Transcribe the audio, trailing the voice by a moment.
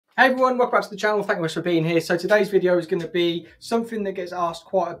Hey everyone, welcome back to the channel. Thank you much for being here. So today's video is going to be something that gets asked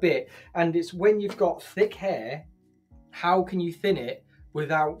quite a bit, and it's when you've got thick hair, how can you thin it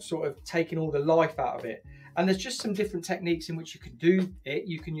without sort of taking all the life out of it? And there's just some different techniques in which you can do it.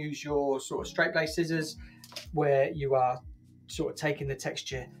 You can use your sort of straight blade scissors, where you are sort of taking the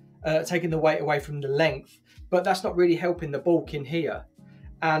texture, taking the weight away from the length, but that's not really helping the bulk in here.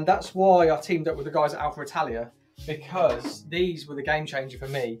 And that's why I teamed up with the guys at Alpha Italia, because these were the game changer for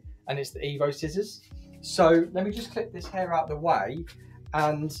me, and it's the Evo scissors. So let me just clip this hair out the way,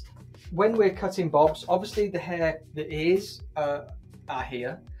 and when we're cutting bobs, obviously the hair, the ears are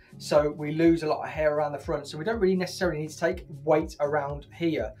here, so we lose a lot of hair around the front, so we don't really necessarily need to take weight around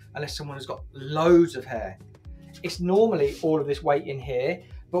here unless someone has got loads of hair. It's normally all of this weight in here,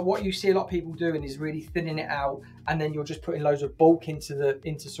 but what you see a lot of people doing is really thinning it out, and then you're just putting loads of bulk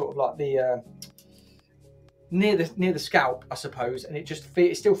into sort of like the near the scalp, I suppose, and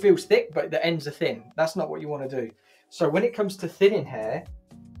it still feels thick, but the ends are thin. That's not what you want to do. So when it comes to thinning hair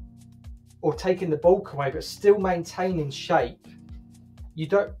or taking the bulk away but still maintaining shape, you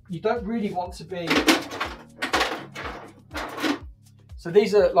don't really want to be. So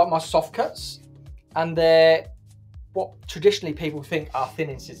these are like my soft cuts, and they're what traditionally people think are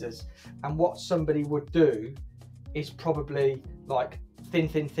thinning scissors, and what somebody would do is probably like thin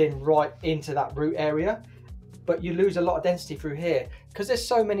right into that root area, but you lose a lot of density through here because there's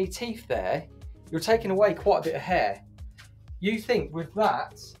so many teeth there. You're taking away quite a bit of hair. You think with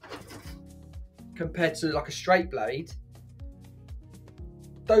that, compared to like a straight blade,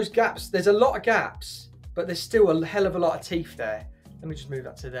 those gaps, there's a lot of gaps, but there's still a hell of a lot of teeth there. Let me just move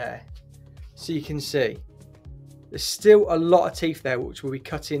that to there so you can see. There's still a lot of teeth there, which will be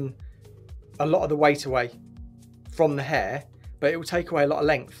cutting a lot of the weight away from the hair, but it will take away a lot of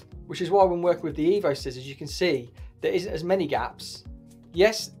length, which is why when working with the Evo scissors, you can see there isn't as many gaps.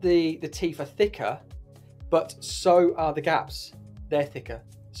 Yes, the teeth are thicker, but so are the gaps. They're thicker.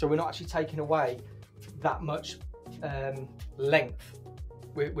 So we're not actually taking away that much length.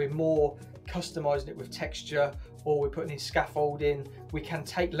 We're more customizing it with texture, or we're putting in scaffolding. We can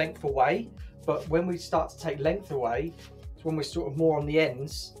take length away, but when we start to take length away, it's when we're sort of more on the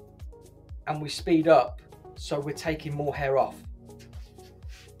ends and we speed up, so we're taking more hair off.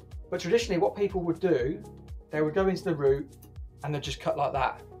 But traditionally what people would do, they would go into the root and they'd just cut like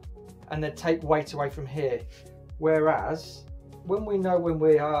that, and they'd take weight away from here. Whereas when we know when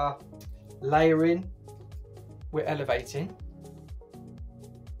we are layering, we're elevating.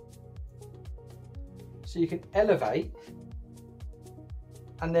 So you can elevate,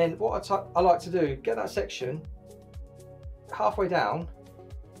 and then what I like to do, get that section halfway down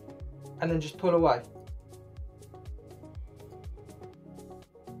and then just pull away.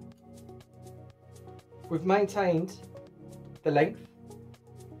 We've maintained the length.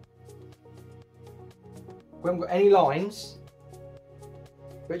 We haven't got any lines,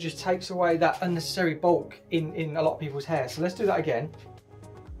 but it just takes away that unnecessary bulk in a lot of people's hair. So let's do that again.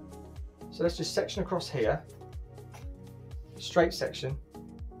 So let's just section across here, straight section.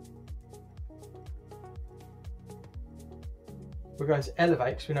 We're going to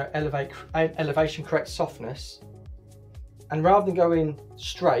elevate, because we know elevation creates softness. And rather than going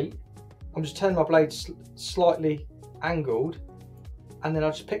straight, I'm just turning my blade slightly angled, and then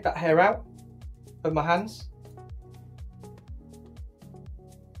I'll just pick that hair out of my hands,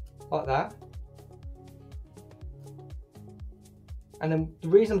 like that. And then the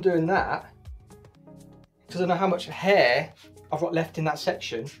reason I'm doing that, because I know how much hair I've got left in that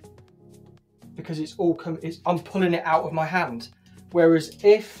section, because I'm pulling it out of my hand. Whereas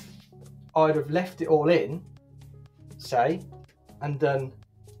if I'd have left it all in, say, and done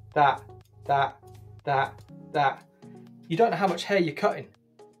that, you don't know how much hair you're cutting,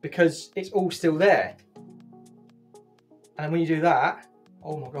 because it's all still there. And when you do that,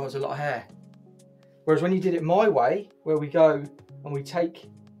 oh my God, there's a lot of hair. Whereas when you did it my way, where we go and we take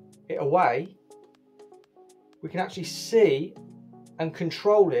it away, we can actually see and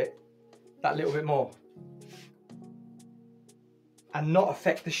control it that little bit more, and not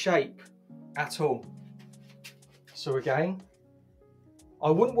affect the shape at all. So again, I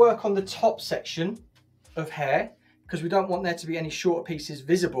wouldn't work on the top section of hair, because we don't want there to be any shorter pieces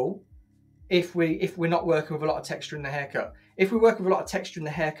visible if we're not working with a lot of texture in the haircut. If we're working with a lot of texture in the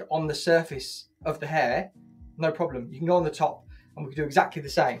haircut on the surface of the hair, no problem. You can go on the top and we can do exactly the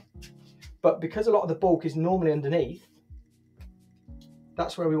same. But because a lot of the bulk is normally underneath,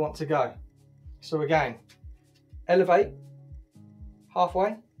 that's where we want to go. So again, elevate,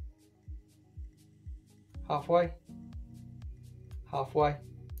 halfway, halfway, halfway,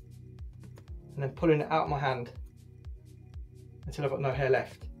 and then pulling it out of my hand until I've got no hair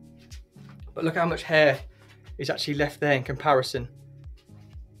left. But look how much hair is actually left there in comparison.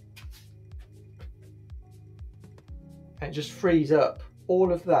 And it just frees up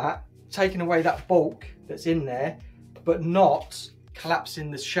all of that, taking away that bulk that's in there, but not collapsing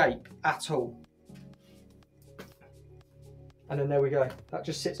the shape at all. And then there we go. That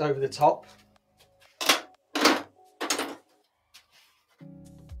just sits over the top.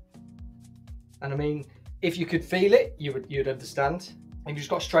 And I mean, if you could feel it, you'd understand. And you've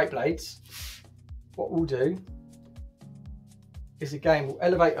just got straight blades. What we'll do is, again, we'll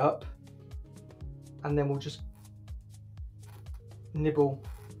elevate up and then we'll just nibble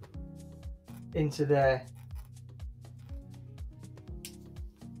into there.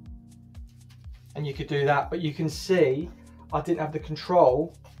 And you could do that, but you can see I didn't have the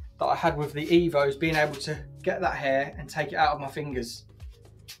control that I had with the Evos, being able to get that hair and take it out of my fingers,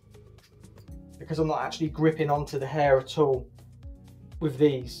 because I'm not actually gripping onto the hair at all with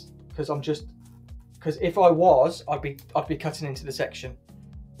these, because if I was, I'd be cutting into the section,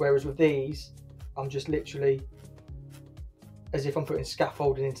 whereas with these I'm just literally as if I'm putting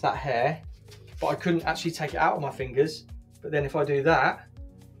scaffolding into that hair, but I couldn't actually take it out of my fingers. But then if I do that,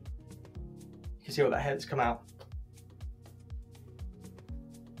 you can see all that hair that's come out.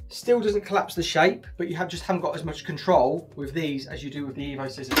 Still doesn't collapse the shape, but you just haven't got as much control with these as you do with the Evo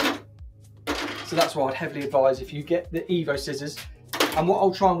scissors. So that's why I'd heavily advise if you get the Evo scissors. And what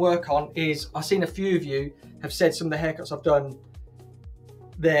I'll try and work on is, I've seen a few of you have said some of the haircuts I've done,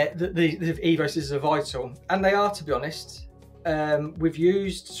 the Evo scissors are vital, and they are, to be honest. We've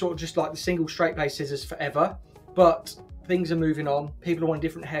used sort of just like the single straight blade scissors forever, but things are moving on. People are wanting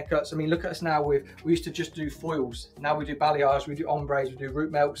different haircuts. I mean, look at us now. We used to just do foils. Now we do balayage, we do ombres, we do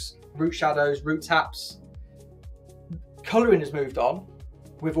root melts, root shadows, root taps. Colouring has moved on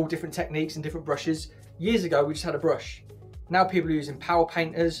with all different techniques and different brushes. Years ago, we just had a brush. Now people are using power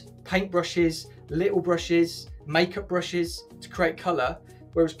painters, paint brushes, little brushes, makeup brushes to create colour.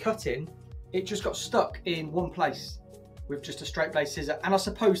 Whereas cutting, it just got stuck in one place with just a straight blade scissor, and I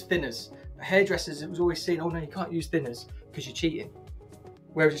suppose thinners. Hairdressers, it was always seen, oh no, you can't use thinners because you're cheating.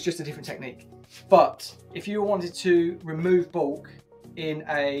 Whereas it's just a different technique. But if you wanted to remove bulk in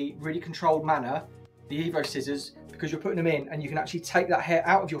a really controlled manner, the Evo scissors, because you're putting them in and you can actually take that hair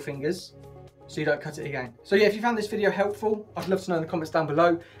out of your fingers so you don't cut it again. So yeah, if you found this video helpful, I'd love to know in the comments down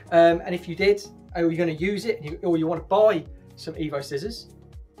below. And if you did, or you're going to use it, or you want to buy some Evo scissors,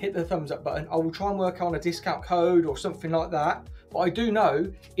 hit the thumbs up button. I will try and work on a discount code or something like that. But I do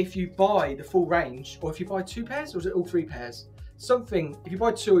know if you buy the full range, or if you buy 2 pairs, or is it all 3 pairs? Something, if you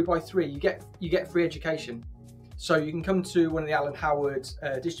buy 2 or you buy 3, you get free education. So you can come to one of the Alan Howard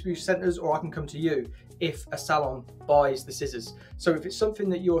distribution centres, or I can come to you if a salon buys the scissors. So if it's something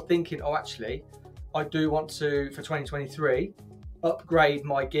that you're thinking, oh actually, I do want to, for 2023, upgrade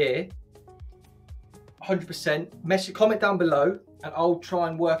my gear, 100%, comment down below and I'll try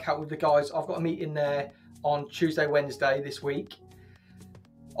and work out with the guys. I've got a meeting there on Tuesday, Wednesday this week.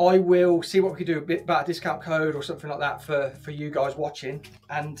 I will see what we could do, a bit about a discount code or something like that for you guys watching.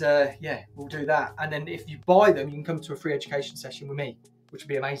 And yeah, we'll do that. And then if you buy them, you can come to a free education session with me, which would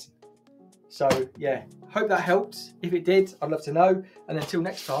be amazing. So yeah, hope that helped. If it did, I'd love to know. And until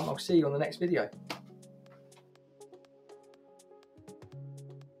next time, I'll see you on the next video.